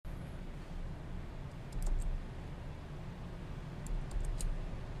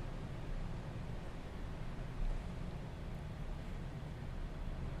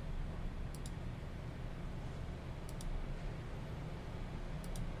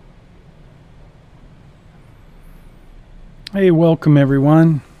Hey, welcome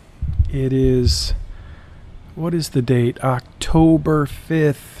everyone. It is, what is the date? October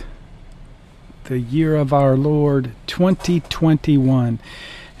 5th, the year of our Lord 2021.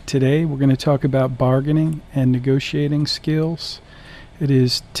 Today we're going to talk about bargaining and negotiating skills. It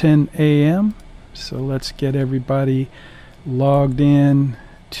is 10 a.m., so let's get everybody logged in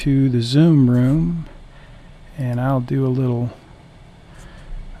to the Zoom room, and I'll do a little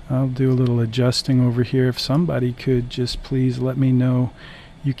adjusting over here. If somebody could just please let me know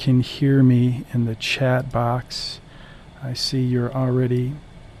you can hear me in the chat box. I see you're already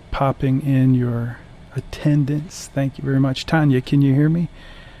popping in your attendance. Thank you very much. Tanya, can you hear me?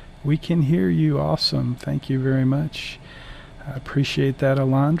 We can hear you. Awesome. Thank you very much. I appreciate that,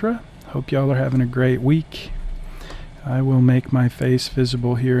 Alondra. Hope y'all are having a great week. I will make my face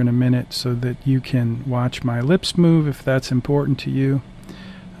visible here in a minute so that you can watch my lips move if that's important to you.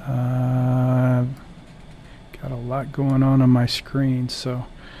 Got a lot going on my screen, so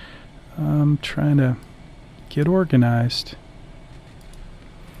I'm trying to get organized.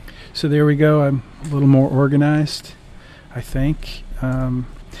 So there we go. I'm a little more organized, I think.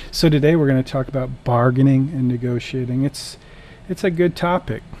 So today we're going to talk about bargaining and negotiating. It's a good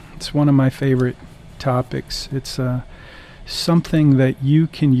topic. It's one of my favorite topics. It's something that you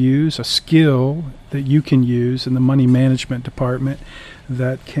can use, a skill that you can use in the money management department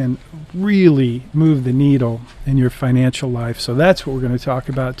that can really move the needle in your financial life. So that's what we're going to talk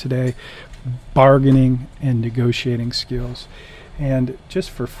about today, bargaining and negotiating skills. And just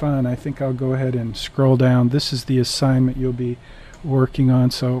for fun, I think I'll go ahead and scroll down. This is the assignment you'll be working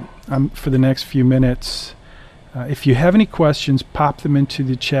on. So for the next few minutes, if you have any questions, pop them into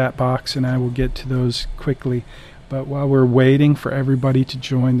the chat box and I will get to those quickly. But while we're waiting for everybody to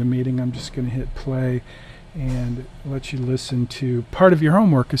join the meeting, I'm just going to hit play and let you listen to part of your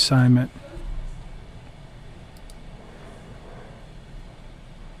homework assignment.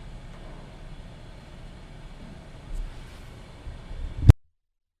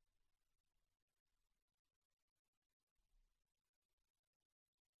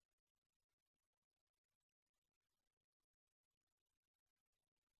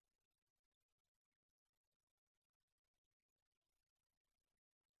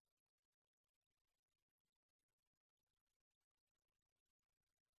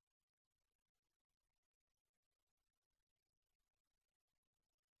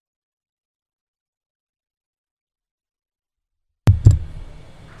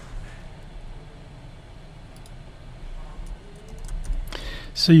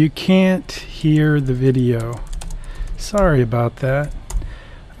 So you can't hear the video. Sorry about that.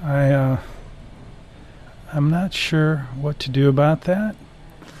 I'm not sure what to do about that.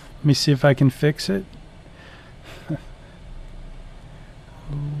 Let me see if I can fix it.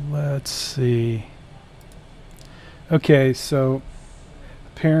 Let's see. Okay, so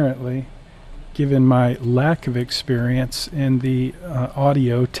apparently, given my lack of experience in the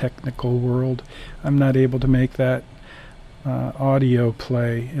audio technical world, I'm not able to make that audio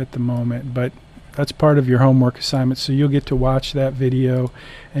play at the moment, but that's part of your homework assignment, so you'll get to watch that video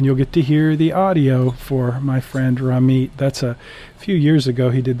and you'll get to hear the audio for my friend Ramit. That's a few years ago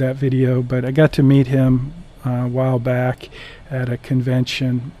he did that video, but I got to meet him a while back at a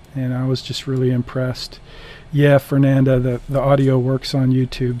convention and I was just really impressed. Yeah, Fernanda, the audio works on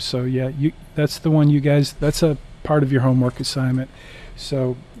YouTube, so yeah, that's the one, you guys, that's a part of your homework assignment.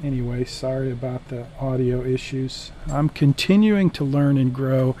 So anyway, sorry about the audio issues. I'm continuing to learn and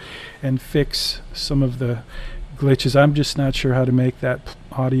grow and fix some of the glitches. I'm just not sure how to make that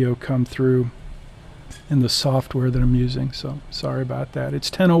audio come through in the software that I'm using, so sorry about that. It's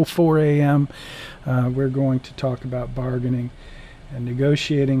 10:04 a.m. We're going to talk about bargaining and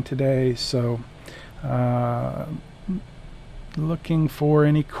negotiating today, so looking for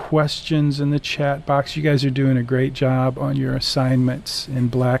any questions in the chat box. You guys are doing a great job on your assignments in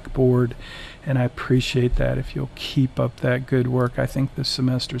Blackboard, and I appreciate that. If you'll keep up that good work, I think this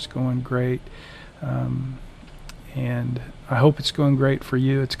semester's going great, and I hope it's going great for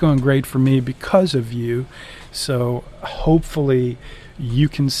you. It's going great for me because of you, so hopefully you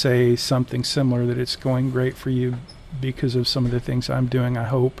can say something similar, that it's going great for you because of some of the things I'm doing, I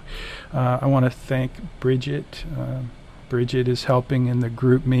hope. I want to thank Bridget. Bridget is helping in the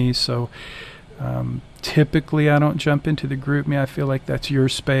GroupMe, so typically I don't jump into the GroupMe. I feel like that's your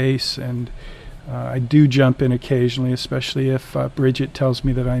space, and I do jump in occasionally, especially if Bridget tells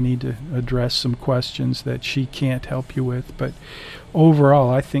me that I need to address some questions that she can't help you with. But overall,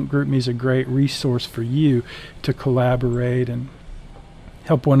 I think GroupMe is a great resource for you to collaborate and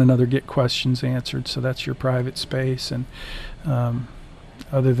help one another get questions answered. So that's your private space, and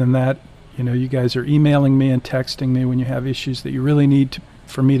other than that, You guys are emailing me and texting me when you have issues that you really need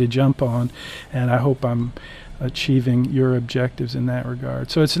for me to jump on, and I hope I'm achieving your objectives in that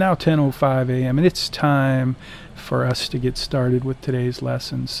regard. So it's now 10:05 a.m. and it's time for us to get started with today's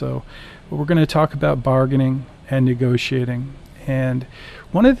lesson. So we're going to talk about bargaining and negotiating. And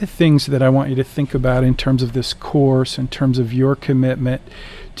one of the things that I want you to think about in terms of this course, in terms of your commitment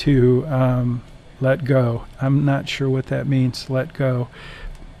to let go. I'm not sure what that means, let go.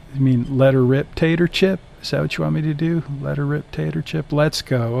 I mean, let her rip, tater chip? Is that what you want me to do? Let her rip, tater chip? Let's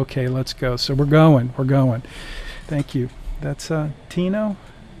go. Okay, let's go. So we're going. Thank you. That's Tino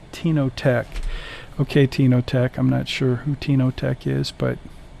Tech. Okay, Tino Tech. I'm not sure who Tino Tech is, but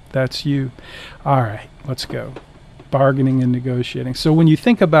that's you. All right, let's go. Bargaining and negotiating. So when you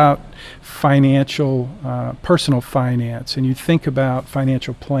think about personal finance, and you think about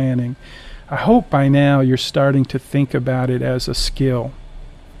financial planning, I hope by now you're starting to think about it as a skill.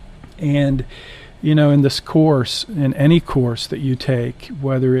 And in this course, in any course that you take,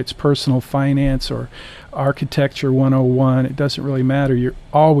 whether it's personal finance or architecture 101, it doesn't really matter. You're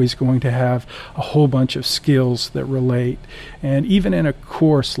always going to have a whole bunch of skills that relate. And even in a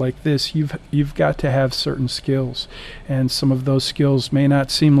course like this, you've got to have certain skills. And some of those skills may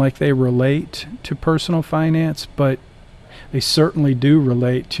not seem like they relate to personal finance, but they certainly do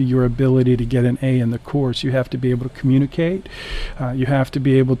relate to your ability to get an A in the course. You have to be able to communicate. You have to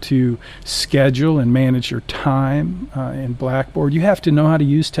be able to schedule and manage your time in Blackboard. You have to know how to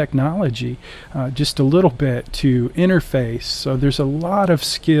use technology just a little bit to interface. So there's a lot of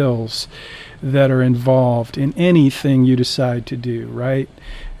skills that are involved in anything you decide to do, right?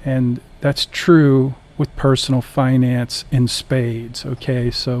 And that's true with personal finance in spades,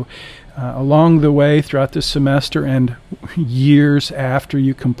 okay? So along the way throughout this semester and years after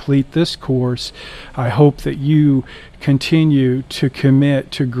you complete this course, I hope that you continue to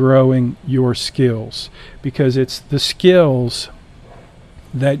commit to growing your skills, because it's the skills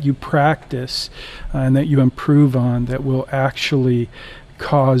that you practice and that you improve on that will actually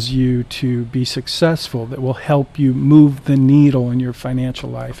cause you to be successful, that will help you move the needle in your financial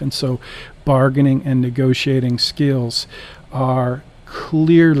life. And so bargaining and negotiating skills are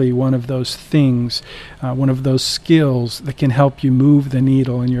clearly one of those things, one of those skills that can help you move the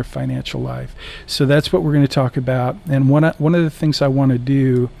needle in your financial life. So that's what we're going to talk about. And one of the things I want to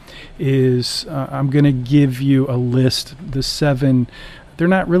do is I'm going to give you a list, the 7. They're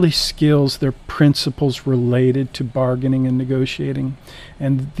not really skills, they're principles related to bargaining and negotiating.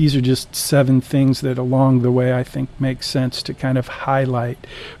 And these are just 7 things that along the way I think make sense to kind of highlight.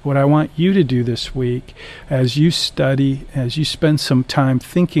 What I want you to do this week, as you study, as you spend some time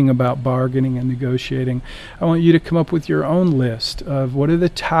thinking about bargaining and negotiating, I want you to come up with your own list of what are the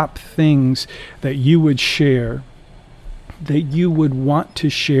top things that you would share, that you would want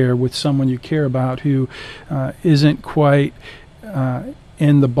to share with someone you care about who isn't quite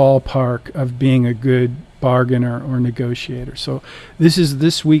in the ballpark of being a good bargainer or negotiator. So this is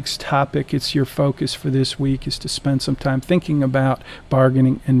this week's topic. It's your focus for this week, is to spend some time thinking about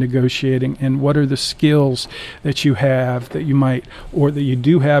bargaining and negotiating, and what are the skills that you have that you might, or that you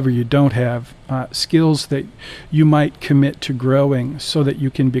do have or you don't have, skills that you might commit to growing so that you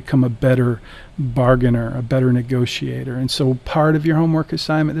can become a better bargainer, a better negotiator. And so part of your homework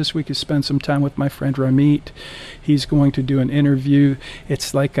assignment this week is spend some time with my friend Ramit. He's going to do an interview.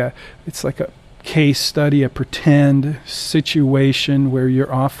 It's like a case study, a pretend situation where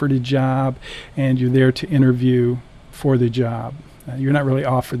you're offered a job and you're there to interview for the job. You're not really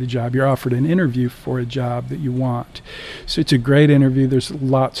offered the job, you're offered an interview for a job that you want. So it's a great interview. There's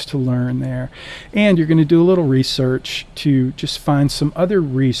lots to learn there. And you're going to do a little research to just find some other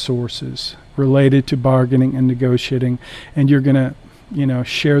resources related to bargaining and negotiating, and you're going to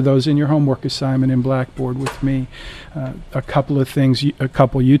share those in your homework assignment in Blackboard with me. A couple of things, a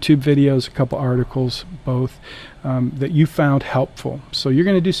couple YouTube videos, a couple articles, both that you found helpful. So you're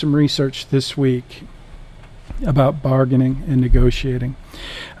going to do some research this week about bargaining and negotiating.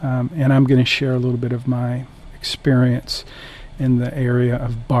 And I'm going to share a little bit of my experience in the area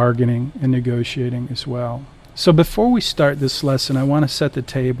of bargaining and negotiating as well. So before we start this lesson, I want to set the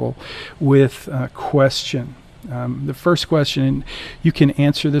table with a question. The first question, you can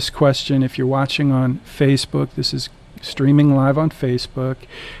answer this question if you're watching on Facebook. This is streaming live on Facebook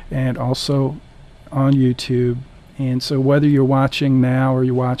and also on YouTube. And so whether you're watching now or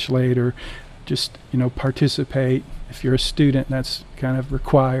you watch later, just participate. If you're a student, that's kind of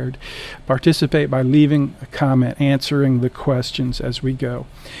required. Participate by leaving a comment, answering the questions as we go.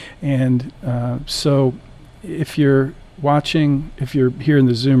 And so if you're watching, if you're here in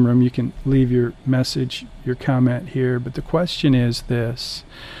the Zoom room, you can leave your message, your comment here. But the question is this: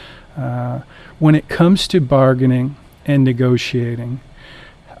 When it comes to bargaining and negotiating,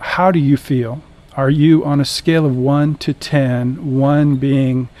 how do you feel? Are you on a scale of 1 to 10, 1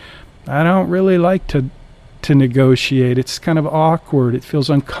 being, I don't really like to negotiate. It's kind of awkward. It feels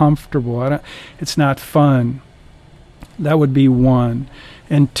uncomfortable. It's not fun. That would be 1.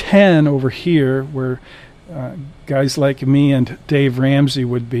 And 10 over here, where guys like me and Dave Ramsey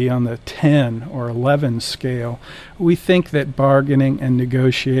would be on the 10 or 11 scale. We think that bargaining and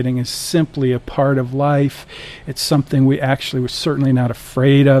negotiating is simply a part of life. It's something we're certainly not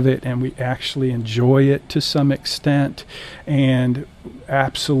afraid of it, and we actually enjoy it to some extent, and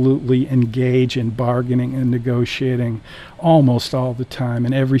absolutely engage in bargaining and negotiating almost all the time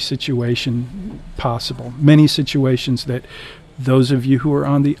in every situation possible. Many situations that those of you who are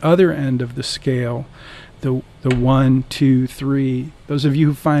on the other end of the scale, the 1, 2, 3, those of you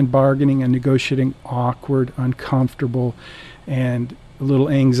who find bargaining and negotiating awkward, uncomfortable, and a little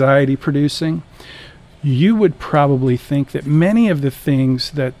anxiety producing, you would probably think that many of the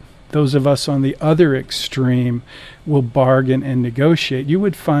things that those of us on the other extreme will bargain and negotiate, you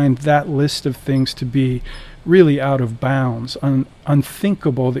would find that list of things to be really out of bounds,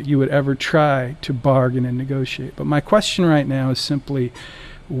 unthinkable that you would ever try to bargain and negotiate. But my question right now is simply,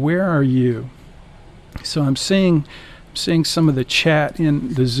 where are you? So I'm seeing some of the chat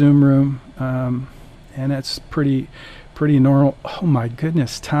in the Zoom room, and that's pretty normal. Oh my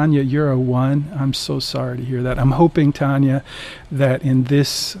goodness, Tanya, you're a 1. I'm so sorry to hear that. I'm hoping, Tanya, that in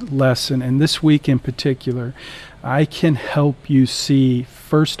this lesson, and this week in particular, I can help you see,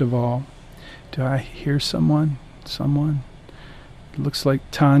 first of all, do I hear someone? Someone? It looks like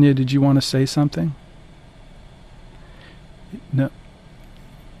Tanya, did you want to say something?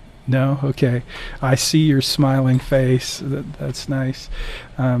 No? Okay. I see your smiling face. That's nice.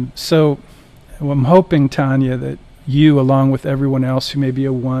 So I'm hoping, Tanya, that you, along with everyone else who may be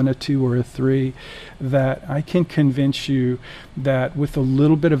a 1, a 2, or a 3, that I can convince you that with a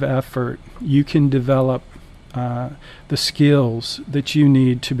little bit of effort, you can develop the skills that you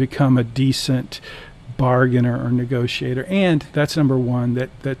need to become a decent bargainer or negotiator. And that's number 1,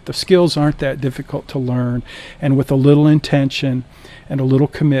 that the skills aren't that difficult to learn, and with a little intention and a little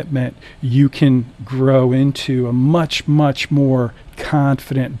commitment, you can grow into a much, much more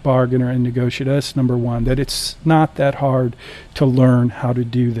confident bargainer and negotiator. That's number 1, that it's not that hard to learn how to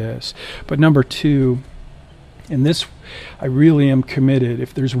do this. But number 2, and this, I really am committed.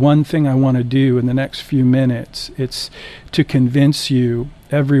 If there's one thing I want to do in the next few minutes, it's to convince you,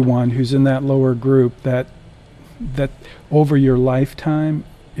 everyone who's in that lower group, that over your lifetime,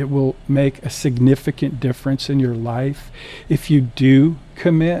 it will make a significant difference in your life if you do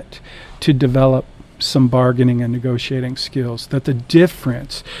commit to develop some bargaining and negotiating skills. That the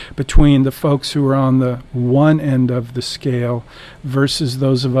difference between the folks who are on the 1 end of the scale versus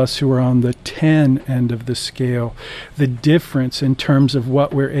those of us who are on the 10 end of the scale, the difference in terms of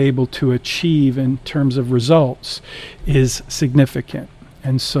what we're able to achieve in terms of results is significant.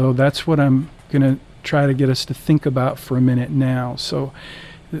 And so that's what I'm going to try to get us to think about for a minute now. So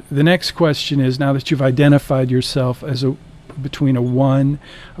the next question is, now that you've identified yourself as between a 1,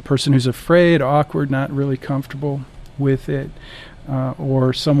 a person who's afraid, awkward, not really comfortable with it,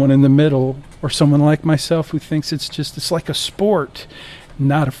 or someone in the middle, or someone like myself who thinks it's like a sport,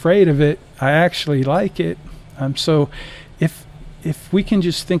 not afraid of it, I actually like it. So if we can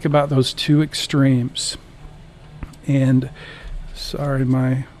just think about those 2 extremes, and sorry,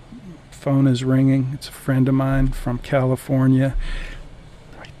 my phone is ringing. It's a friend of mine from California.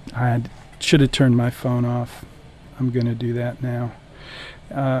 I should have turned my phone off. I'm going to do that now.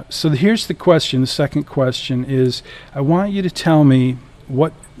 So here's the question. The second question is, I want you to tell me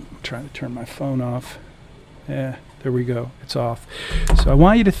what... I'm trying to turn my phone off. Yeah, there we go. It's off. So I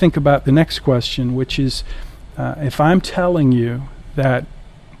want you to think about the next question, which is, if I'm telling you that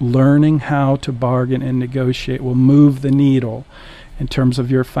learning how to bargain and negotiate will move the needle in terms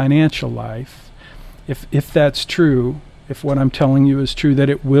of your financial life, if that's true, if what I'm telling you is true, that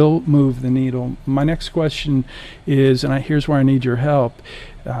it will move the needle, my next question is, and here's where I need your help,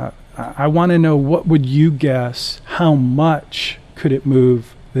 I want to know, what would you guess, how much could it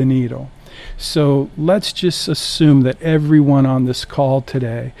move the needle? So let's just assume that everyone on this call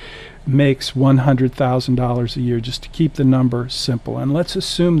today makes $100,000 a year, just to keep the number simple. And let's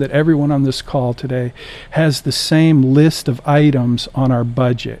assume that everyone on this call today has the same list of items on our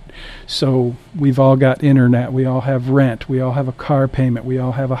budget. So we've all got internet, we all have rent, we all have a car payment, we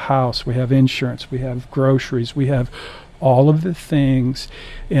all have a house, we have insurance, we have groceries, we have all of the things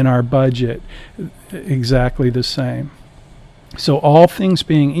in our budget exactly the same. So all things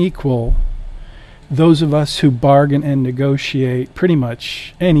being equal, those of us who bargain and negotiate pretty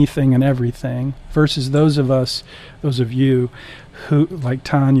much anything and everything versus those of you who, like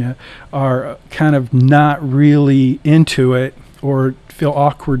Tanya, are kind of not really into it or feel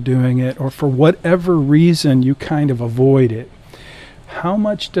awkward doing it, or for whatever reason you kind of avoid it. How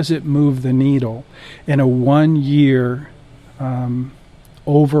much does it move the needle in a 1 year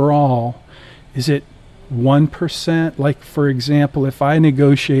overall? Is it 1%? Like, for example, if I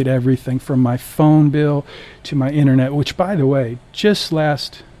negotiate everything from my phone bill to my internet, which, by the way, just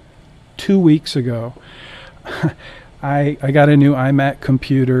last 2 weeks ago, I got a new iMac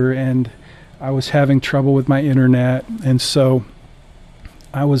computer and I was having trouble with my internet, and so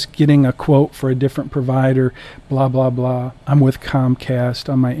I was getting a quote for a different provider, blah, blah, blah. I'm with Comcast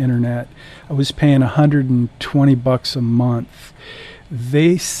on my internet. I was paying $120 a month.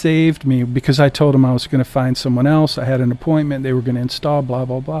 They saved me because I told them I was going to find someone else. I had an appointment. They were going to install, blah,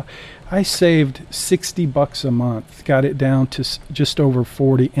 blah, blah. I saved $60 a month, got it down to just over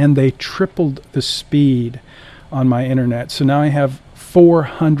 40, and they tripled the speed on my internet. So now I have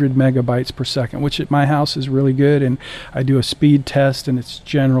 400 megabytes per second, which at my house is really good, and I do a speed test and it's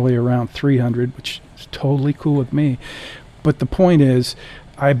generally around 300, which is totally cool with me. But the point is,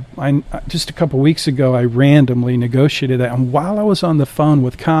 I just a couple weeks ago I randomly negotiated that, and while I was on the phone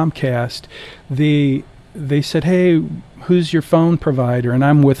with Comcast, they said, "Hey, who's your phone provider?" And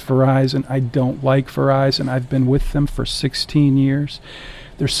I'm with Verizon. I don't like Verizon. I've been with them for 16 years.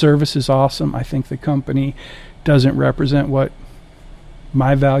 Their service is awesome. I think the company doesn't represent what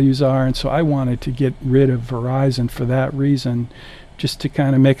my values are, and so I wanted to get rid of Verizon for that reason, just to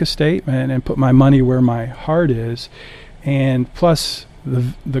kind of make a statement and put my money where my heart is. And plus,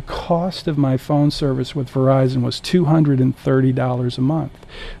 the cost of my phone service with Verizon was $230 a month.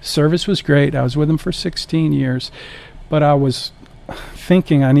 Service was great. I was with them for 16 years, but I was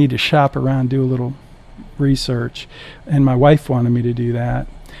thinking I need to shop around, do a little research, and my wife wanted me to do that.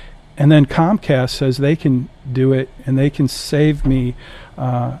 And then Comcast says they can do it and they can save me.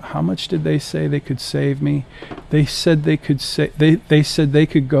 How much did they say they could save me? They said they could they said they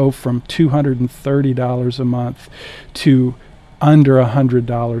could go from $230 a month to under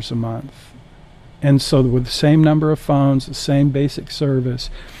 $100 a month. And so with the same number of phones, the same basic service,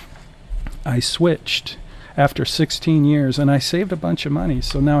 I switched after 16 years and I saved a bunch of money.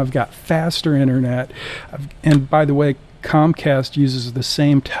 So now I've got faster internet. And by the way, Comcast uses the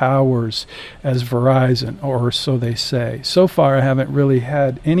same towers as Verizon, or so they say. So far, I haven't really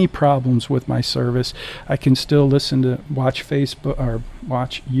had any problems with my service. I can still watch Facebook or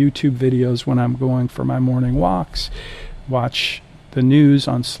watch YouTube videos when I'm going for my morning walks, watch the news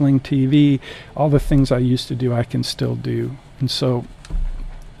on Sling TV. All the things I used to do, I can still do. And so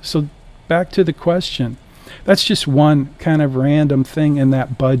back to the question. That's just one kind of random thing in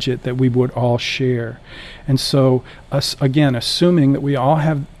that budget that we would all share. And so, again, assuming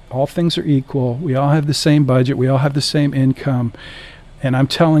that all things are equal, we all have the same budget, we all have the same income, and I'm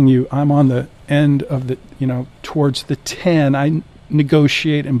telling you, I'm on the end of the, towards the 10. I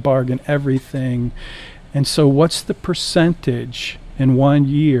negotiate and bargain everything. And so what's the percentage in 1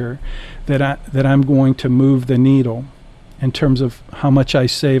 year that I'm going to move the needle in terms of how much I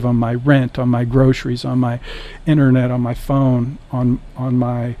save on my rent, on my groceries, on my internet, on my phone, on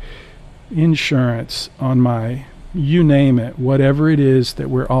my insurance, on my, you name it, whatever it is that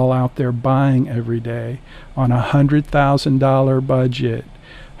we're all out there buying every day on a $100,000 budget?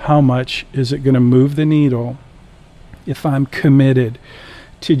 How much is it going to move the needle if I'm committed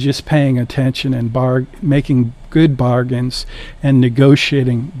to just paying attention and making good bargains and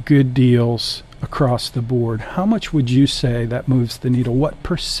negotiating good deals across the board? How much would you say that moves the needle? What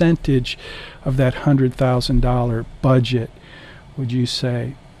percentage of that $100,000 budget would you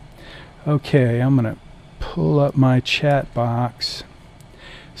say? Okay, I'm going to pull up my chat box.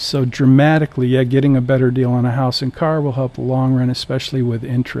 So dramatically, getting a better deal on a house and car will help the long run, especially with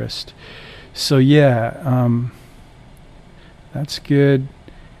interest. So that's good.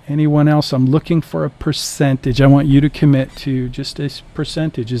 Anyone else? I'm looking for a percentage. I want you to commit to just a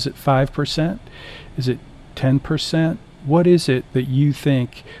percentage. Is it 5%? Is it 10%? What is it that you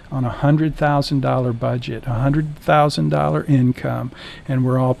think on a $100,000 budget, $100,000 income, and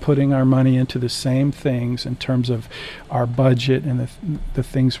we're all putting our money into the same things in terms of our budget and the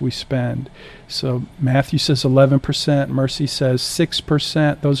things we spend? So Matthew says 11%. Mercy says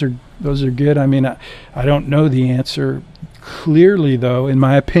 6%. Those are good. I mean, I don't know the answer clearly, though, in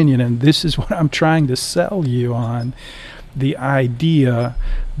my opinion, and this is what I'm trying to sell you on, the idea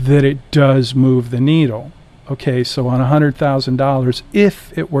that it does move the needle. Okay, so on $100,000,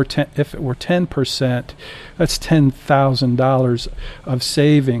 if it were 10%, that's $10,000 of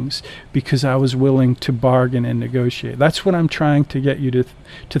savings because I was willing to bargain and negotiate. That's what I'm trying to get you to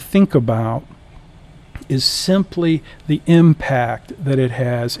think about, is simply the impact that it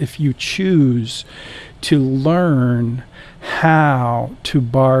has if you choose to learn how to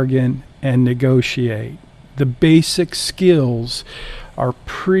bargain and negotiate. The basic skills are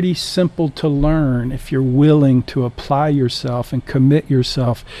pretty simple to learn if you're willing to apply yourself and commit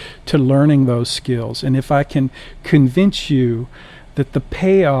yourself to learning those skills. And if I can convince you that the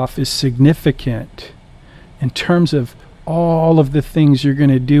payoff is significant in terms of all of the things you're going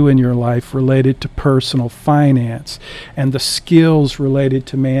to do in your life related to personal finance and the skills related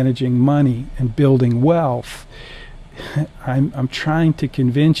to managing money and building wealth, I'm trying to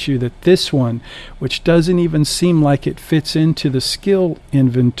convince you that this one, which doesn't even seem like it fits into the skill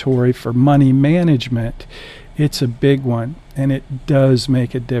inventory for money management, it's a big one, and it does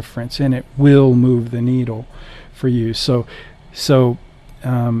make a difference, and it will move the needle for you. So 8%,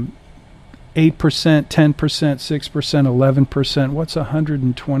 10%, 6%, 11%. What's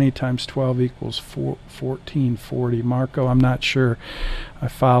 120 times 12 equals 1440? Marco, I'm not sure I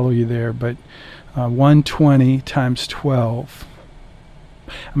follow you there, but 120 times 12.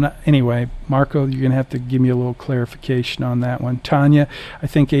 Anyway, Marco, you're going to have to give me a little clarification on that one. Tanya, I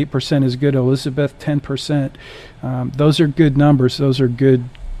think 8% is good. Elizabeth, 10%. Those are good numbers. Those are good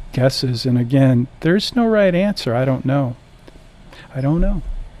guesses. And again, there's no right answer. I don't know.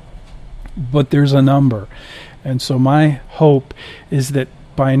 But there's a number. And so my hope is that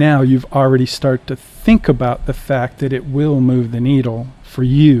by now you've already started to think about the fact that it will move the needle for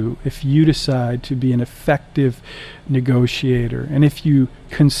you if you decide to be an effective negotiator, and if you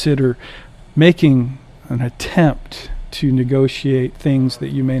consider making an attempt to negotiate things that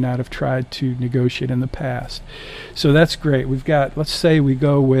you may not have tried to negotiate in the past. So that's great. Let's say we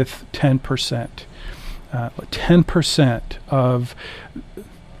go with 10%.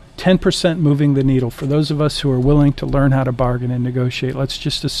 10% moving the needle. For those of us who are willing to learn how to bargain and negotiate, let's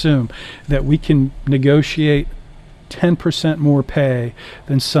just assume that we can negotiate 10% more pay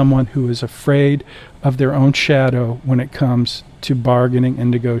than someone who is afraid of their own shadow when it comes to bargaining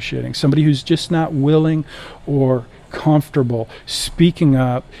and negotiating. Somebody who's just not willing or comfortable speaking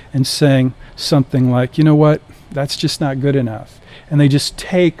up and saying something like, you know what, that's just not good enough. And they just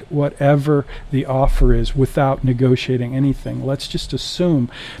take whatever the offer is without negotiating anything. Let's just assume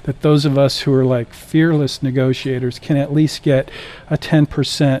that those of us who are like fearless negotiators can at least get a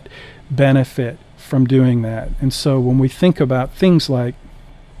 10% benefit from doing that. And so when we think about things like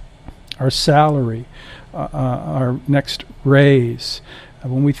our salary, our next raise,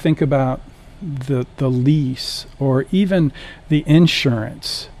 when we think about the lease, or even the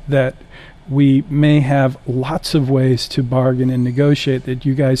insurance, that we may have lots of ways to bargain and negotiate that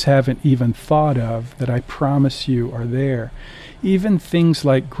you guys haven't even thought of, that I promise you are there. Even things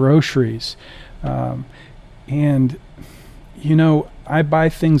like groceries. And, you know, I buy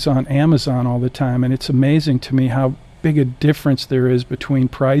things on Amazon all the time, and it's amazing to me how big a difference there is between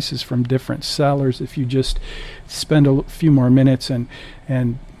prices from different sellers if you just spend a few more minutes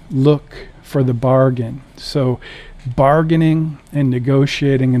and look for the bargain. So bargaining and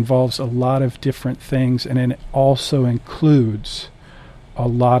negotiating involves a lot of different things, and it also includes a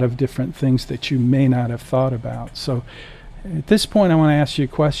lot of different things that you may not have thought about. So at this point, I want to ask you a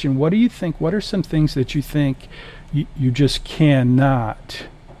question. What do you think? What are some things that you think you just cannot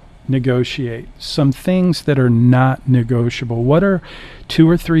negotiate? Some things that are not negotiable. What are 2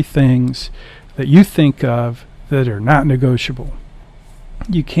 or 3 things that you think of that are not negotiable?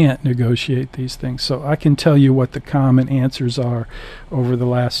 You can't negotiate these things. So I can tell you what the common answers are over the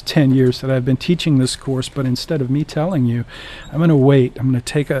last 10 years that I've been teaching this course, but instead of me telling you, I'm going to wait. I'm going to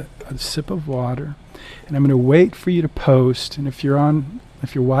take a sip of water, and I'm going to wait for you to post. And if you're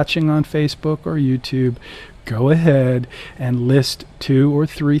watching on Facebook or YouTube, go ahead and list 2 or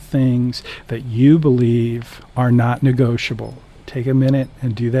 3 things that you believe are not negotiable. Take a minute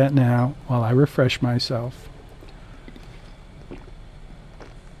and do that now while I refresh myself.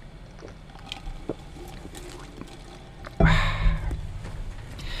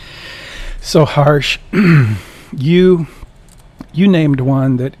 So Harsh, you named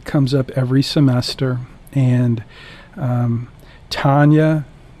one that comes up every semester, and Tanya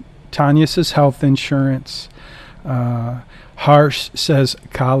says health insurance. Harsh says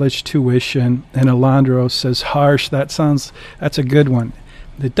college tuition, and Alondro says Harsh. That's a good one.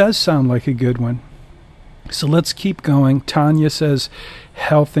 It does sound like a good one. So let's keep going. Tanya says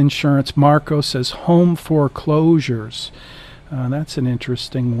health insurance. Marco says home foreclosures. That's an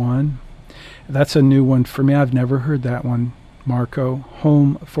interesting one. That's a new one for me. I've never heard that one, Marco.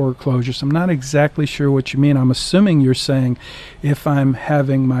 Home foreclosures. I'm not exactly sure what you mean. I'm assuming you're saying if I'm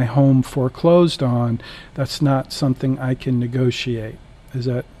having my home foreclosed on, that's not something I can negotiate. Is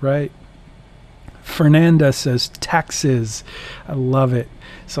that right? Fernanda says taxes. I love it.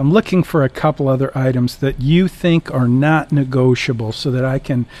 So I'm looking for a couple other items that you think are not negotiable so that I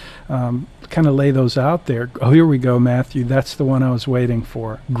can kind of lay those out there. Oh, here we go, Matthew. That's the one I was waiting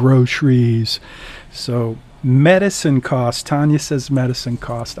for. Groceries. So medicine cost. Tanya says medicine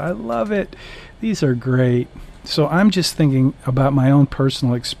cost. I love it. These are great. So I'm just thinking about my own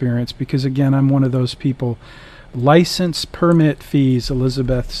personal experience because, again, I'm one of those people. License permit fees,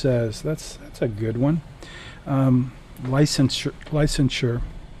 Elizabeth says. That's a good one. Licensure.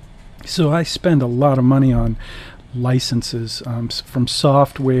 So I spend a lot of money on licenses, from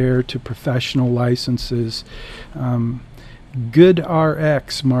software to professional licenses. Good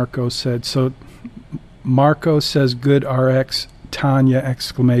RX, Marco said. So Marco says good RX, Tanya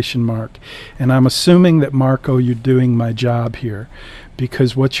exclamation mark. And I'm assuming that, Marco, you're doing my job here,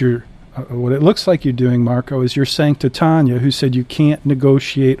 because what it looks like you're doing, Marco, is you're saying to Tanya, who said you can't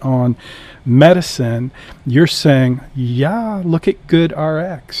negotiate on medicine, you're saying, yeah, look at Good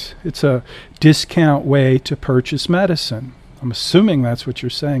RX. It's a discount way to purchase medicine. I'm assuming that's what you're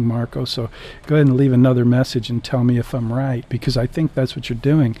saying, Marco. So go ahead and leave another message and tell me if I'm right, because I think that's what you're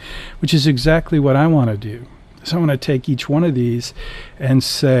doing, which is exactly what I want to do. So I want to take each one of these and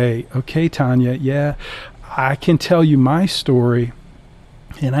say, okay, Tanya, yeah, I can tell you my story.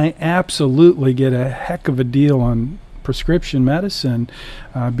 And I absolutely get a heck of a deal on prescription medicine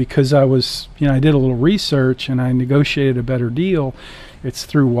because I did a little research and I negotiated a better deal. It's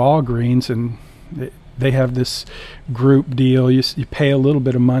through Walgreens, and they have this group deal. You pay a little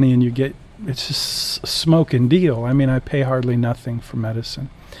bit of money and it's just a smoking deal. I mean, I pay hardly nothing for medicine.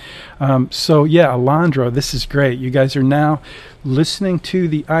 So yeah, Alondra, this is great. You guys are now listening to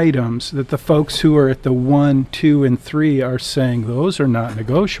the items that the folks who are at the 1, 2, and 3 are saying those are not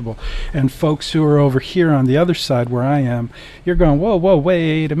negotiable. And folks who are over here on the other side where I am, you're going, whoa,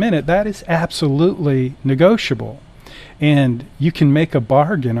 wait a minute. That is absolutely negotiable. And you can make a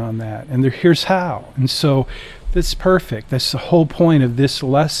bargain on that. And here's how. And so that's perfect. That's the whole point of this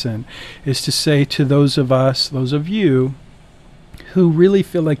lesson, is to say to those of you, who really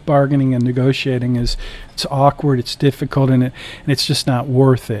feel like bargaining and negotiating it's awkward, it's difficult, and it's just not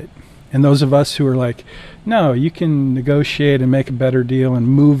worth it. And those of us who are like, no, you can negotiate and make a better deal and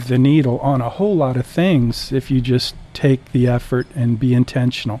move the needle on a whole lot of things if you just take the effort and be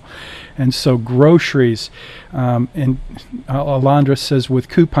intentional. And so groceries, and Alondra says with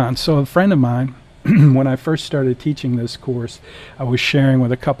coupons. So a friend of mine, when I first started teaching this course, I was sharing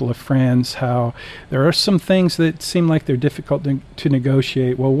with a couple of friends how there are some things that seem like they're difficult to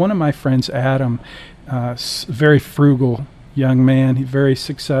negotiate. Well, one of my friends, Adam, very frugal young man, he's very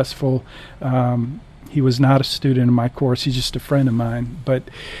successful. He was not a student in my course. He's just a friend of mine. But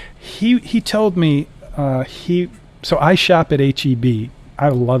he told me, so I shop at H-E-B. I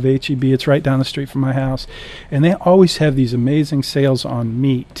love H-E-B. It's right down the street from my house. And they always have these amazing sales on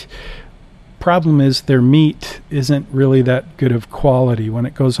meat. Problem is their meat isn't really that good of quality. When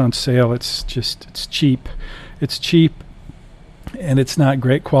it goes on sale, it's cheap. It's cheap, and it's not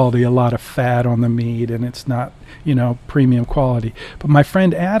great quality. A lot of fat on the meat, and it's not premium quality. But my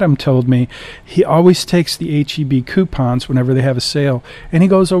friend Adam told me he always takes the H-E-B coupons whenever they have a sale, and he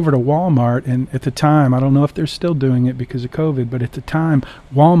goes over to Walmart, and at the time, I don't know if they're still doing it because of COVID, but at the time,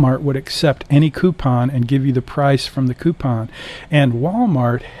 Walmart would accept any coupon and give you the price from the coupon. And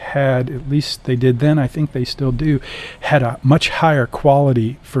Walmart had, at least they did then, I think they still do, had a much higher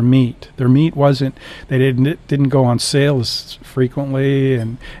quality for meat. Their meat didn't go on sale as frequently.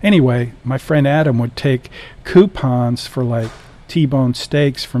 And anyway, my friend Adam would take coupons for like T-bone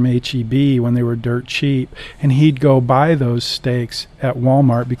steaks from H-E-B when they were dirt cheap, and he'd go buy those steaks at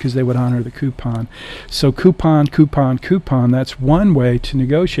Walmart because they would honor the coupon. So coupon, that's one way to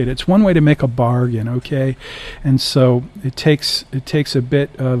negotiate. It's one way to make a bargain, okay? And so it takes a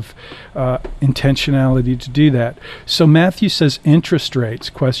bit of intentionality to do that. So Matthew says interest rates, ?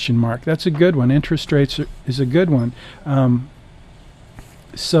 That's a good one. Interest rates is a good one.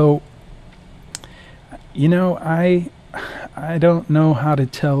 So I don't know how to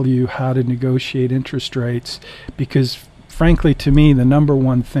tell you how to negotiate interest rates, because frankly, to me, the number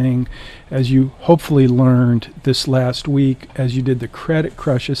one thing, as you hopefully learned this last week as you did the Credit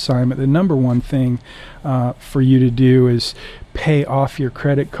Crush assignment, the number one thing for you to do is pay off your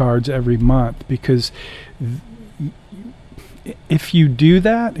credit cards every month. Because if you do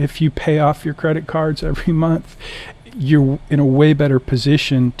that, if you pay off your credit cards every month, you're in a way better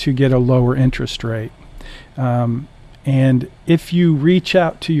position to get a lower interest rate. And if you reach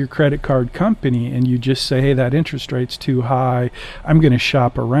out to your credit card company and you just say, hey, that interest rate's too high, I'm going to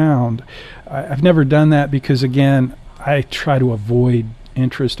shop around. I've never done that because, again, I try to avoid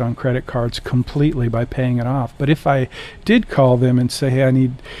interest on credit cards completely by paying it off. But if I did call them and say, hey, I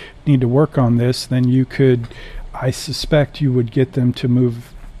need to work on this, then I suspect you would get them to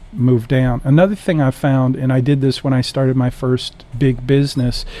move down. Another thing I found, and I did this when I started my first big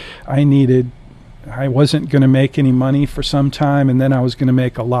business, I wasn't going to make any money for some time, and then I was going to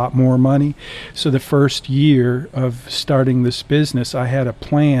make a lot more money. So the first year of starting this business, I had a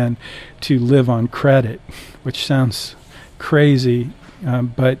plan to live on credit, which sounds crazy,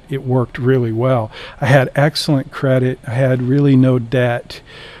 but it worked really well. I had excellent credit. I had really no debt,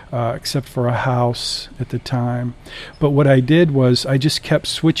 except for a house at the time. But what I did was I just kept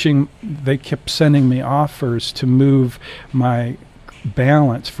switching. They kept sending me offers to move my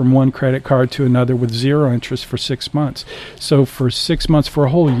balance from one credit card to another with zero interest for 6 months. So for 6 months, for a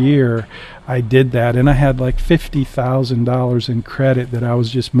whole year, I did that, and I had like $50,000 in credit that I was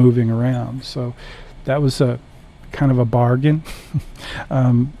just moving around. So that was a kind of a bargain.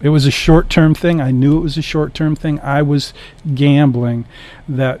 It was a short-term thing. I knew it was a short-term thing. I was gambling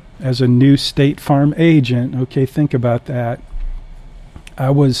that as a new State Farm agent, okay, think about that. I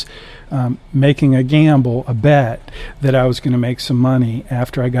was making a bet that I was going to make some money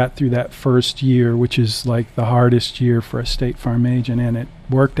after I got through that first year, which is like the hardest year for a State Farm agent, and it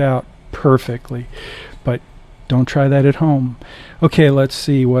worked out perfectly. But don't try that at home. Okay, let's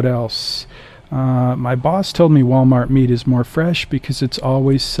see what else. My boss told me Walmart meat is more fresh because it's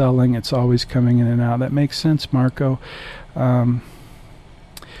always selling, it's always coming in and out. That makes sense, Marco.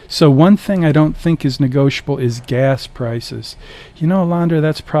 So one thing I don't think is negotiable is gas prices. You know, Alondra,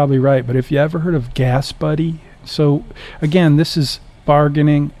 that's probably right, but have you ever heard of Gas Buddy? So again, this is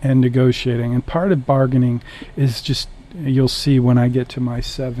bargaining and negotiating, and part of bargaining is just, you'll see when I get to my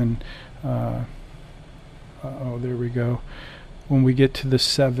 7, there we go. When we get to the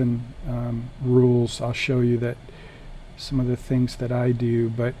 7 rules, I'll show you that some of the things that I do.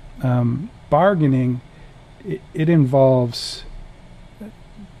 But bargaining, it involves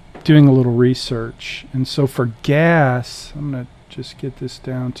doing a little research. And so for gas, I'm going to just get this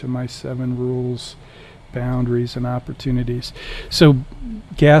down to my 7 rules, boundaries, and opportunities. So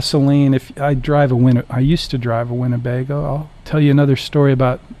gasoline, if I used to drive a Winnebago. I'll tell you another story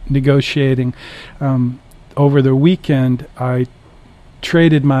about negotiating. Over the weekend, I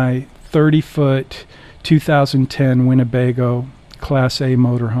traded my 30-foot 2010 Winnebago Class A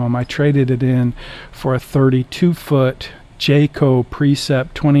motorhome. I traded it in for a 32-foot Jayco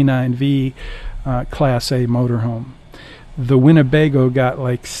Precept 29V Class A motorhome. The Winnebago got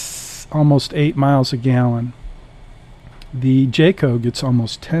like almost 8 miles a gallon. The Jayco gets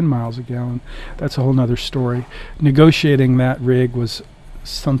almost 10 miles a gallon. That's a whole nother story. Negotiating that rig was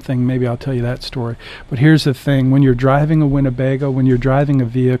something, maybe I'll tell you that story. But here's the thing, when you're driving a Winnebago, when you're driving a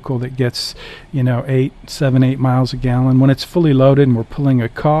vehicle that gets, 7, 8 miles a gallon, when it's fully loaded and we're pulling a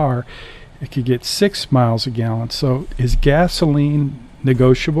car, it could get 6 miles a gallon. So is gasoline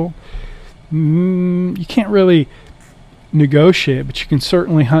negotiable? You can't really negotiate, but you can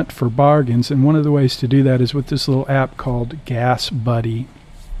certainly hunt for bargains. And one of the ways to do that is with this little app called Gas Buddy.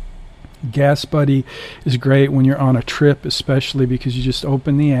 Gas Buddy is great when you're on a trip, especially because you just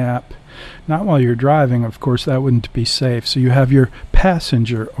open the app. Not while you're driving, of course, that wouldn't be safe. So you have your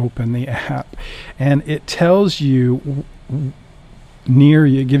passenger open the app, and it tells you near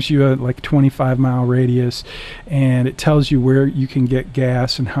you, it gives you a 25-mile radius, and it tells you where you can get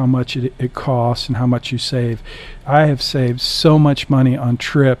gas and how much it costs and how much you save. I have saved so much money on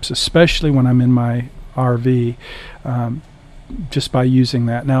trips, especially when I'm in my RV, just by using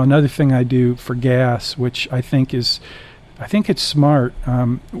that. Now, another thing I do for gas, which I think it's smart.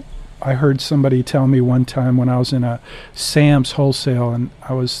 I heard somebody tell me one time when I was in a Sam's wholesale, and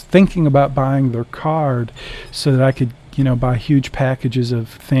I was thinking about buying their card so that I could buy huge packages of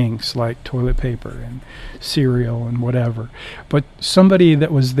things like toilet paper and cereal and whatever. But somebody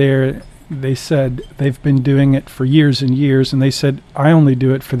that was there, they said they've been doing it for years and years, and they said, I only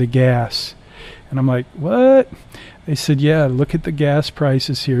do it for the gas. And I'm like, what? They said, yeah, look at the gas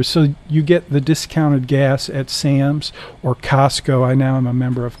prices here. So you get the discounted gas at Sam's or Costco. I now am a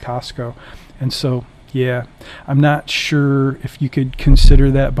member of Costco. And so, yeah, I'm not sure if you could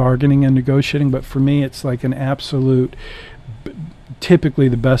consider that bargaining and negotiating, but for me, it's like an absolute, typically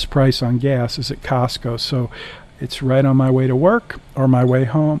the best price on gas is at Costco. So It's right on my way to work or my way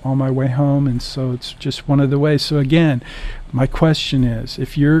home, on my way home. And so it's just one of the ways. So again, my question is,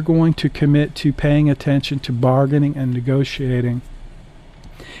 if you're going to commit to paying attention to bargaining and negotiating,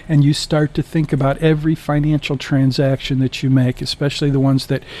 and you start to think about every financial transaction that you make, especially the ones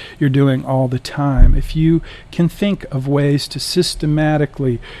that you're doing all the time, if you can think of ways to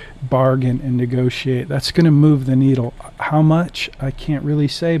systematically bargain and negotiate, that's going to move the needle. How much? I can't really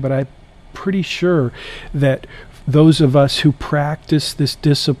say, but I'm pretty sure that those of us who practice this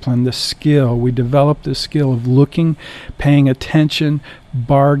discipline, this skill, we develop the skill of looking, paying attention,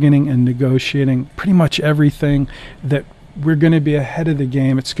 bargaining, and negotiating pretty much everything, that we're going to be ahead of the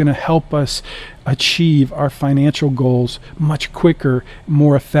game. It's going to help us achieve our financial goals much quicker,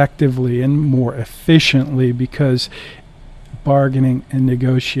 more effectively, and more efficiently, because bargaining and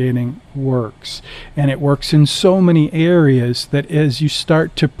negotiating works. And it works in so many areas that as you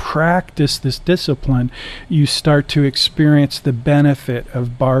start to practice this discipline, you start to experience the benefit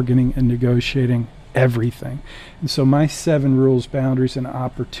of bargaining and negotiating everything. And so my 7 rules, boundaries, and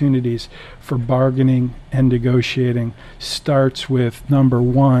opportunities for bargaining and negotiating starts with number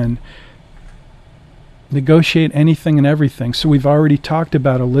 1, negotiate anything and everything. So we've already talked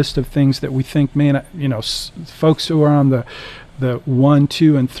about a list of things that we think may not, folks who are on the 1,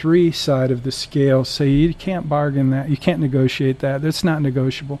 2, and 3 side of the scale say you can't bargain that, you can't negotiate that, that's not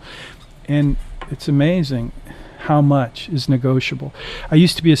negotiable. And it's amazing how much is negotiable. I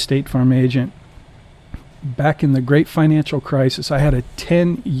used to be a State Farm agent. Back in the great financial crisis, I had a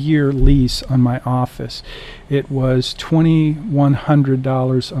 10-year lease on my office. It was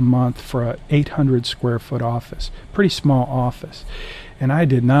 $2,100 a month for an 800 square foot office, pretty small office. And I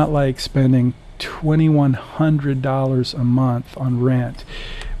did not like spending $2,100 a month on rent.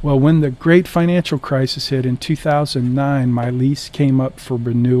 Well, when the great financial crisis hit in 2009, my lease came up for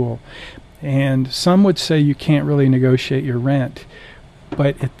renewal. And some would say you can't really negotiate your rent.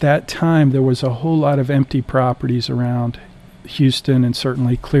 But at that time, there was a whole lot of empty properties around Houston and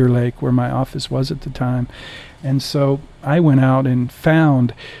certainly Clear Lake, where my office was at the time. And so I went out and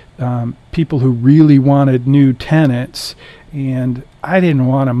found people who really wanted new tenants. And I didn't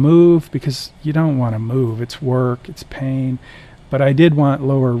want to move, because you don't want to move. It's work, it's pain. But I did want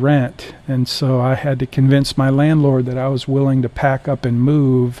lower rent. And so I had to convince my landlord that I was willing to pack up and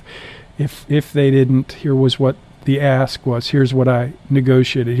move. If they didn't, here was what the ask was. Here's what I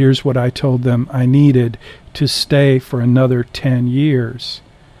negotiated. Here's what I told them I needed to stay for another 10 years.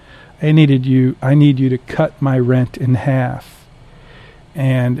 I need you to cut my rent in half.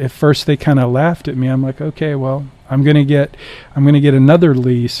 And at first they kind of laughed at me. I'm like, okay, well, I'm going to get another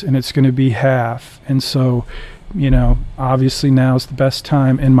lease, and it's going to be half. And so, obviously now is the best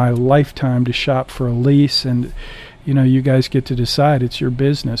time in my lifetime to shop for a lease, and you guys get to decide. It's your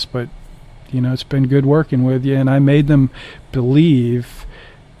business, but it's been good working with you. And I made them believe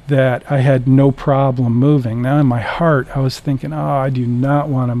that I had no problem moving. Now in my heart, I was thinking, I do not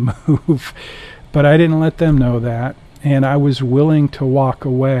want to move. But I didn't let them know that. And I was willing to walk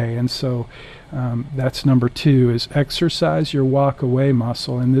away. And so that's number 2, is exercise your walk away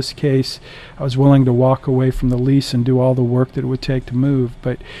muscle. In this case, I was willing to walk away from the lease and do all the work that it would take to move.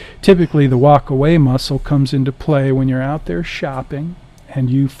 But typically the walk away muscle comes into play when you're out there shopping and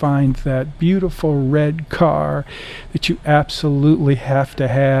you find that beautiful red car that you absolutely have to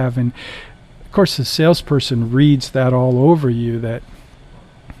have. And of course the salesperson reads that all over you, that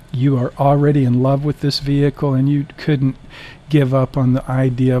you are already in love with this vehicle and you couldn't give up on the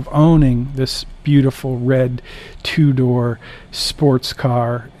idea of owning this beautiful red 2-door sports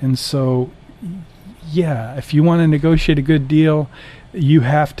car. And so, yeah, if you want to negotiate a good deal, you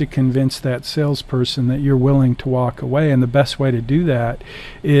have to convince that salesperson that you're willing to walk away. And the best way to do that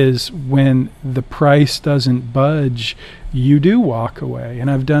is when the price doesn't budge, you do walk away.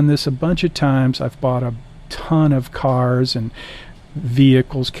 And I've done this a bunch of times. I've bought a ton of cars and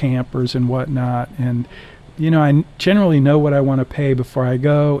vehicles, campers and whatnot. And, I generally know what I want to pay before I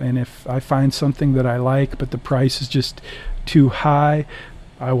go. And if I find something that I like, but the price is just too high,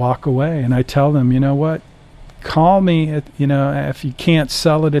 I walk away. And I tell them, you know what? Call me if you can't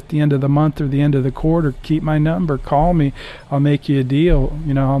sell it at the end of the month or the end of the quarter, keep my number, call me, I'll make you a deal,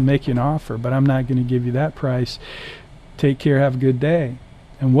 I'll make you an offer, but I'm not going to give you that price. Take care, have a good day.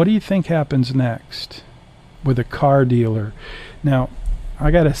 And what do you think happens next with a car dealer? Now, I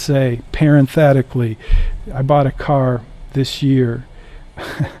got to say, parenthetically, I bought a car this year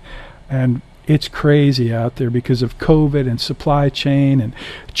and it's crazy out there because of COVID and supply chain and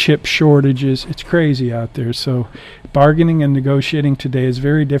chip shortages. It's crazy out there. So bargaining and negotiating today is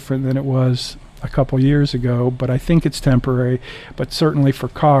very different than it was a couple years ago, but I think it's temporary. But certainly for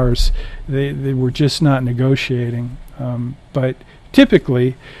cars, they were just not negotiating. But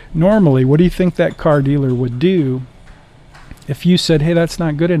typically, normally, what do you think that car dealer would do if you said, hey, that's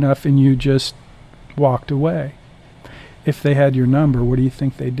not good enough, and you just walked away? If they had your number, what do you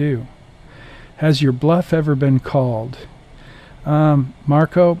think they do? Has your bluff ever been called?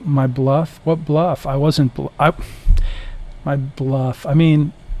 Marco, my bluff? What bluff? I wasn't my bluff. I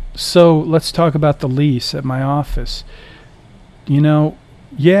mean, so let's talk about the lease at my office. You know,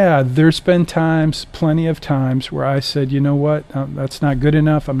 yeah, there's been times, plenty of times, where I said, you know what, that's not good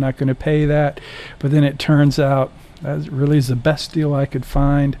enough, I'm not going to pay that. But then it turns out that really is the best deal I could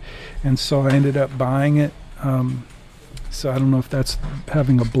find, and so I ended up buying it. So I don't know if that's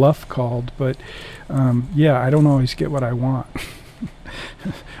having a bluff called, but yeah, I don't always get what I want.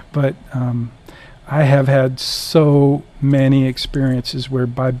 But I have had so many experiences where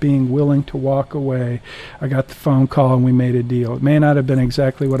by being willing to walk away, I got the phone call and we made a deal. It may not have been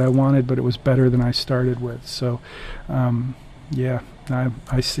exactly what I wanted, but it was better than I started with. So yeah,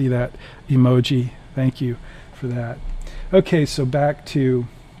 I see that emoji. Thank you for that. Okay, so back to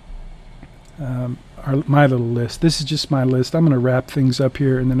my little list. This is just my list. I'm going to wrap things up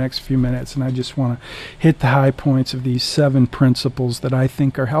here in the next few minutes, and I just want to hit the high points of these 7 principles that I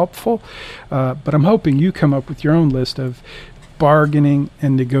think are helpful. But I'm hoping you come up with your own list of bargaining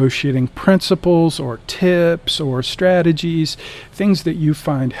and negotiating principles or tips or strategies, things that you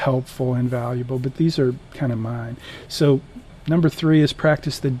find helpful and valuable. But these are kind of mine. So number 3 is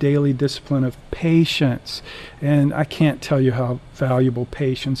practice the daily discipline of patience. And I can't tell you how valuable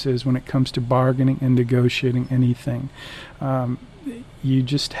patience is when it comes to bargaining and negotiating anything. You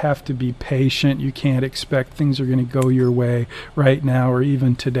just have to be patient. You can't expect things are going to go your way right now or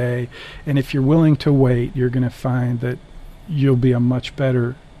even today. And if you're willing to wait, you're going to find that you'll be a much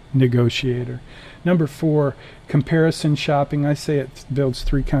better negotiator. Number 4, comparison shopping. I say it builds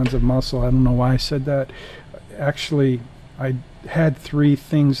 3 kinds of muscle. I don't know why I said that. Actually, I had 3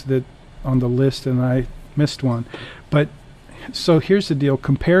 things that on the list and I missed one. But so here's the deal.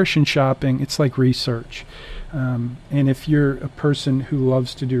 Comparison shopping, it's like research. And if you're a person who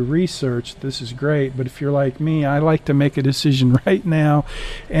loves to do research, this is great. But if you're like me, I like to make a decision right now.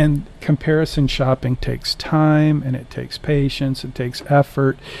 And comparison shopping takes time, and it takes patience, it takes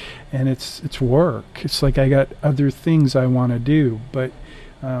effort, and it's work. It's like I got other things I want to do. But,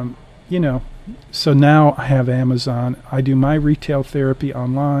 you know, so now I have Amazon. I do my retail therapy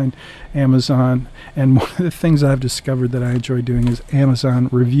online, Amazon, and one of the things I've discovered that I enjoy doing is Amazon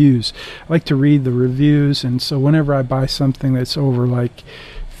reviews. I like to read the reviews, and so whenever I buy something that's over like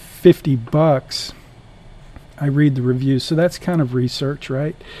 $50, I read the reviews. So that's kind of research,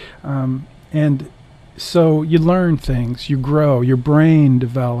 right? And so you learn things, you grow, your brain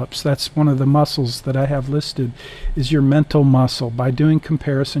develops. That's one of the muscles that I have listed is your mental muscle. By doing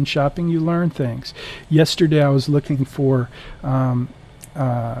comparison shopping, you learn things. Yesterday I was looking for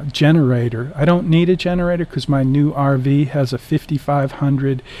generator. I don't need a generator because my new RV has a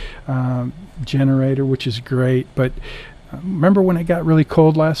 5500 generator, which is great. But remember when it got really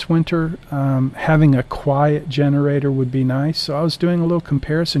cold last winter? Having a quiet generator would be nice. So I was doing a little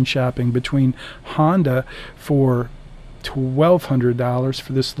comparison shopping between Honda for $1,200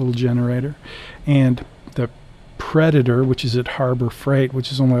 for this little generator and the Predator, which is at Harbor Freight,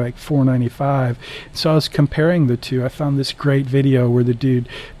 which is only like $495. So I was comparing the two. I found this great video where the dude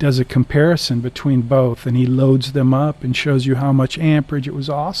does a comparison between both, and he loads them up and shows you how much amperage. It was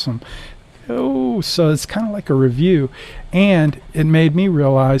awesome. Oh, so it's kind of like a review, and it made me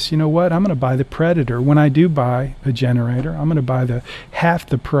realize, you know what, I'm going to buy the Predator. When I do buy a generator, I'm going to buy the half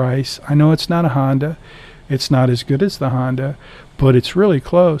the price. I know it's not a Honda. It's not as good as the Honda, but it's really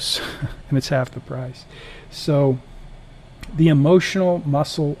close, and it's half the price. So the emotional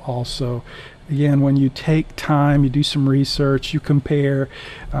muscle also, again, when you take time, you do some research, you compare,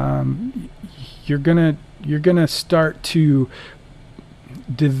 you're gonna start to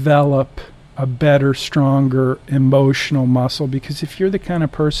develop a better, stronger emotional muscle. Because if you're the kind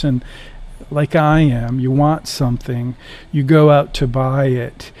of person like I am, you want something, you go out to buy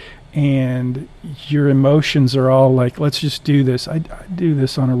it, and your emotions are all like, let's just do this. I do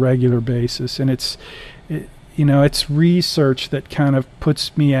this on a regular basis, and it's research that kind of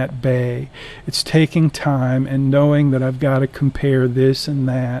puts me at bay. It's taking time and knowing that I've got to compare this and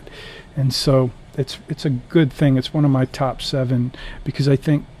that, and so it's a good thing. It's one of my top 7 because I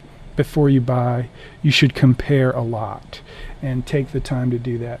think before you buy. You should compare a lot and take the time to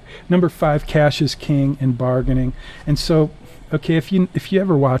do that. Number 5, cash is king in bargaining. And so, okay, if you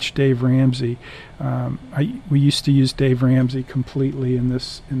ever watch Dave Ramsey, we used to use Dave Ramsey completely in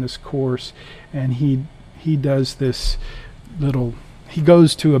this course, and he does this little. He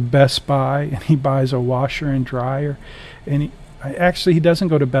goes to a Best Buy and he buys a washer and dryer, and he doesn't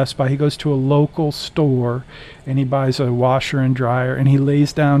go to Best Buy. He goes to a local store and he buys a washer and dryer, and he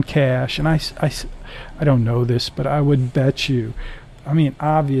lays down cash. And I don't know this, but I would bet you, I mean,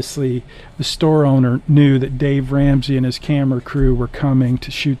 obviously the store owner knew that Dave Ramsey and his camera crew were coming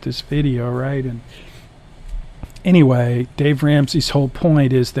to shoot this video, right? And anyway, Dave Ramsey's whole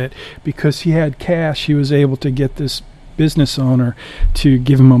point is that because he had cash, he was able to get this business owner to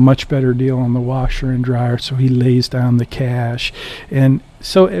give him a much better deal on the washer and dryer, so he lays down the cash. And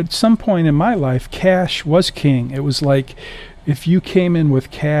so at some point in my life, cash was king. It was like, if you came in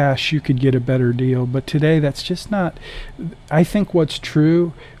with cash, you could get a better deal. But today, that's just not. I think what's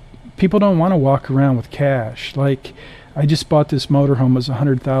true, people don't want to walk around with cash. Like, I just bought this motorhome, it was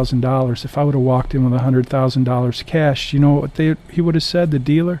 $100,000. If I would have walked in with $100,000 cash, you know what he would have said, the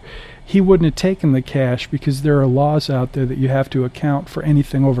dealer? He wouldn't have taken the cash, because there are laws out there that you have to account for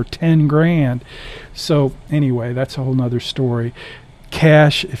anything over 10 grand. So anyway, that's a whole nother story.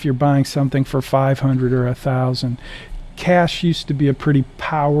 Cash, if you're buying something for 500 or 1,000, cash used to be a pretty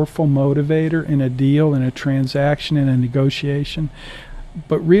powerful motivator in a deal, in a transaction, in a negotiation.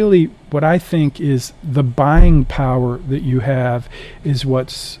 But really, what I think is the buying power that you have is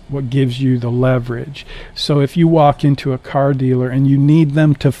what gives you the leverage. So if you walk into a car dealer and you need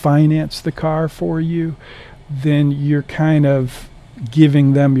them to finance the car for you, then you're kind of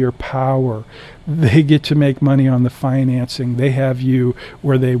giving them your power. They get to make money on the financing. They have you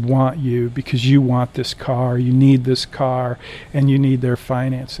where they want you because you want this car, you need this car, and you need their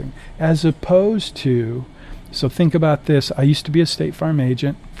financing. As opposed to, so think about this. I used to be a State Farm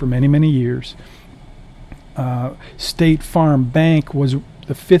agent for many, many years. State Farm Bank was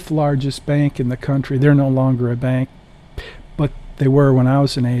the 5th largest bank in the country. They're no longer a bank, but they were when I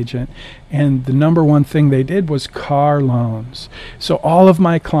was an agent. And the number one thing they did was car loans. So all of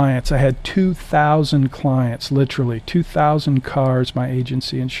my clients, I had 2,000 clients, literally 2,000 cars my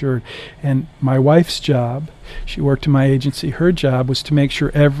agency insured. And my wife's job, she worked in my agency, her job was to make sure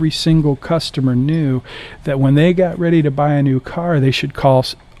every single customer knew that when they got ready to buy a new car, they should call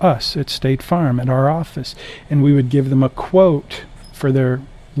us at State Farm, at our office, and we would give them a quote for their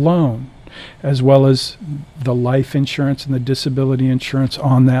loan, as well as the life insurance and the disability insurance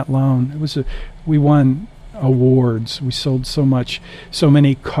on that loan. We won awards. We sold so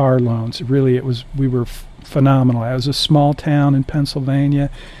many car loans. Really, we were phenomenal. It was a small town in Pennsylvania.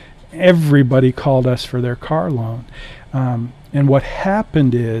 Everybody called us for their car loan. And what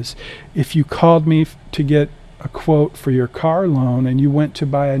happened is, if you called me to get a quote for your car loan and you went to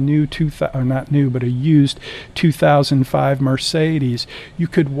buy a new a used 2005 Mercedes, you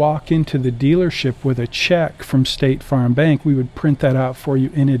could walk into the dealership with a check from State Farm Bank. We would print that out for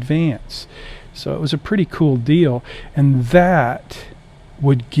you in advance. So it was a pretty cool deal, and that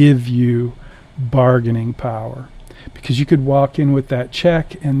would give you bargaining power, because you could walk in with that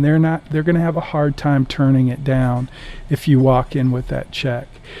check and they're going to have a hard time turning it down if you walk in with that check.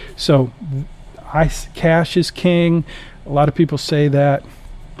 So cash is king. A lot of people say that.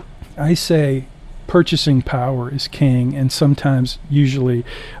 I say purchasing power is king, and sometimes, usually,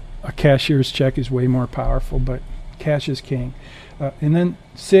 a cashier's check is way more powerful, but cash is king. And then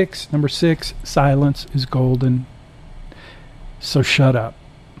number 6, silence is golden. So shut up.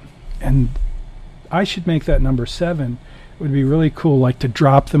 And I should make that number 7. It would be really cool, like to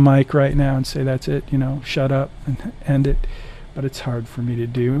drop the mic right now and say, that's it, shut up and end it. But it's hard for me to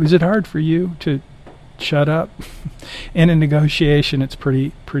do. Is it hard for you to shut up? In a negotiation, it's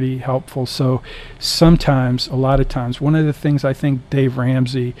pretty helpful. So sometimes, a lot of times, one of the things I think Dave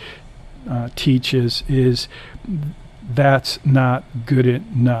Ramsey teaches is that's not good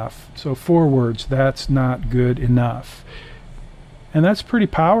enough. So 4 words, that's not good enough. And that's pretty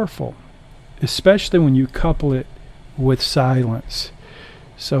powerful, especially when you couple it with silence.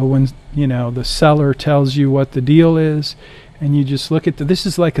 So when, the seller tells you what the deal is, and you just look at this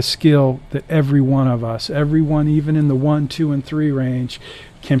is like a skill that everyone even in the 1, 2, and 3 range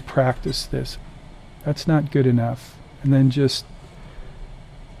can practice this. That's not good enough. And then just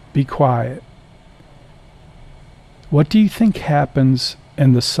be quiet. What do you think happens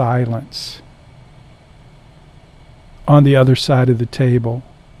in the silence on the other side of the table?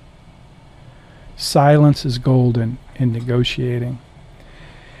 Silence is golden in negotiating.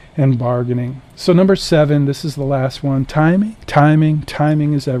 and bargaining. So number 7, this is the last one. Timing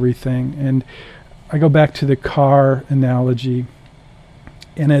is everything. And I go back to the car analogy,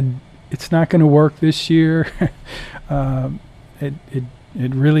 and it's not going to work this year. It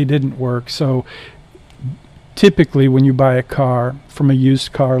really didn't work. So typically when you buy a car from a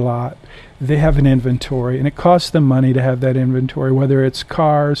used car lot, they have an inventory, and it costs them money to have that inventory, whether it's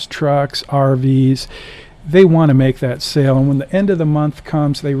cars, trucks, RVs. They want to make that sale, and when the end of the month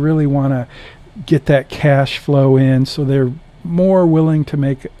comes, they really want to get that cash flow in, so they're more willing to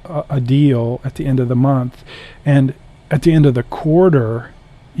make a deal at the end of the month, and at the end of the quarter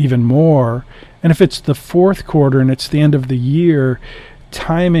even more. And if it's the fourth quarter and it's the end of the year,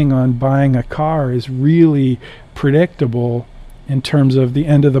 timing on buying a car is really predictable in terms of the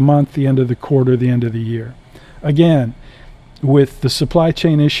end of the month, the end of the quarter, the end of the year. Again, with the supply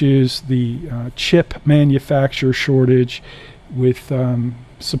chain issues, the chip manufacturer shortage, with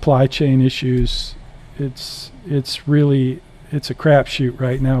supply chain issues, it's a crapshoot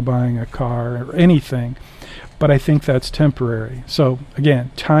right now buying a car or anything. But I think that's temporary. So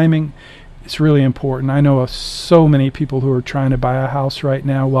again, timing is really important. I know of so many people who are trying to buy a house right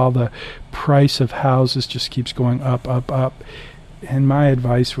now while the price of houses just keeps going up. And my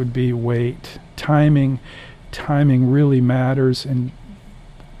advice would be wait. Timing really matters, and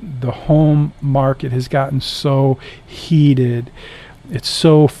the home market has gotten so heated. It's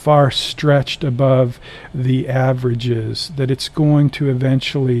so far stretched above the averages that it's going to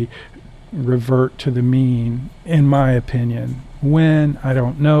eventually revert to the mean, in my opinion. When, I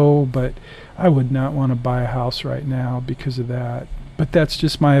don't know, but I would not want to buy a house right now because of that. But that's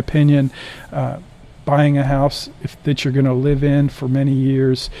just my opinion. Buying a house that you're going to live in for many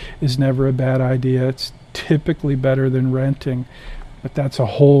years is never a bad idea. It's typically better than renting, but that's a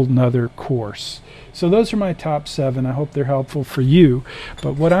whole nother course. So those are my top 7. I hope they're helpful for you.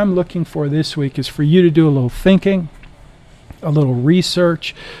 But what I'm looking for this week is for you to do a little thinking, a little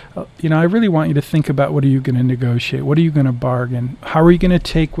research. I really want you to think about, what are you going to negotiate? What are you going to bargain? How are you going to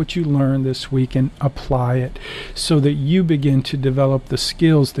take what you learned this week and apply it so that you begin to develop the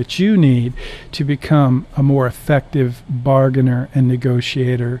skills that you need to become a more effective bargainer and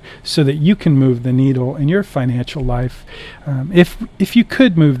negotiator, so that you can move the needle in your financial life. If you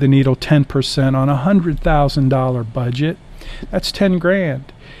could move the needle 10% on a $100,000 budget, that's 10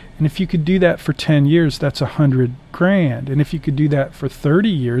 grand. And if you could do that for 10 years, that's 100 grand. And if you could do that for 30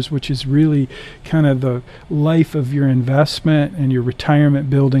 years, which is really kind of the life of your investment and your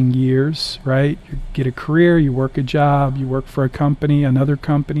retirement building years, right? You get a career, you work a job, you work for a company, another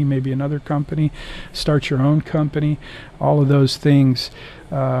company, maybe another company, start your own company. All of those things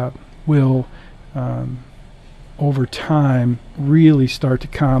will over time really start to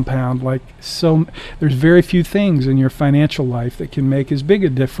compound. There's very few things in your financial life that can make as big a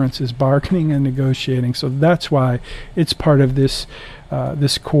difference as bargaining and negotiating. So that's why it's part of this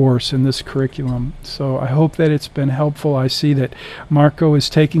course and this curriculum. So I hope that it's been helpful. I see that Marco is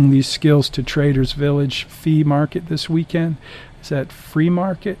taking these skills to Traders Village Fee Market this weekend. Is that Fee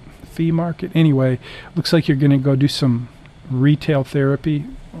Market? Anyway, looks like you're going to go do some retail therapy.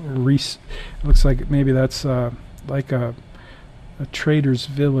 Looks like maybe that's like a Traders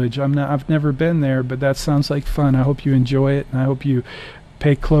Village. I've never been there, but that sounds like fun. I hope you enjoy it, and I hope you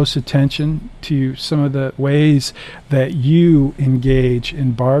pay close attention to some of the ways that you engage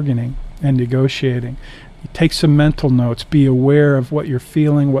in bargaining and negotiating. Take some mental notes. Be aware of what you're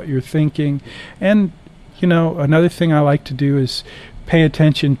feeling, what you're thinking. And another thing I like to do is pay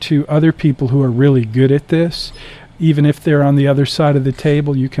attention to other people who are really good at this. Even if they're on the other side of the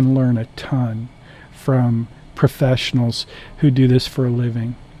table, you can learn a ton from professionals who do this for a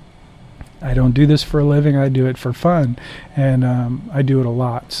living. I don't do this for a living. I do it for fun, and I do it a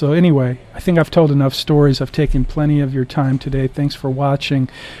lot. So anyway, I think I've told enough stories. I've taken plenty of your time today. Thanks for watching.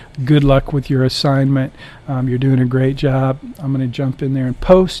 Good luck with your assignment. You're doing a great job. I'm going to jump in there and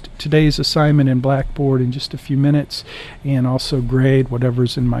post today's assignment in Blackboard in just a few minutes, and also grade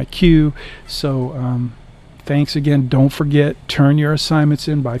whatever's in my queue. So thanks again. Don't forget, turn your assignments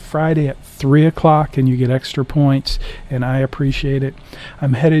in by Friday at 3 o'clock and you get extra points, and I appreciate it.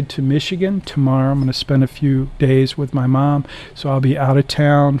 I'm headed to Michigan tomorrow. I'm going to spend a few days with my mom, so I'll be out of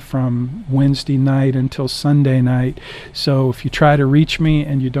town from Wednesday night until Sunday night. So if you try to reach me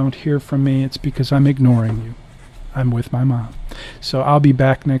and you don't hear from me, it's because I'm ignoring you. I'm with my mom. So I'll be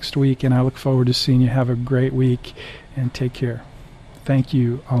back next week, and I look forward to seeing you. Have a great week, and take care. Thank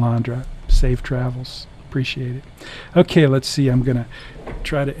you, Alondra. Safe travels. Appreciate it. Okay, let's see. I'm going to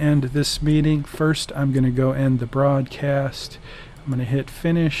try to end this meeting. First, I'm going to go end the broadcast. I'm going to hit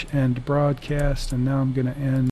finish, end broadcast, and now I'm going to end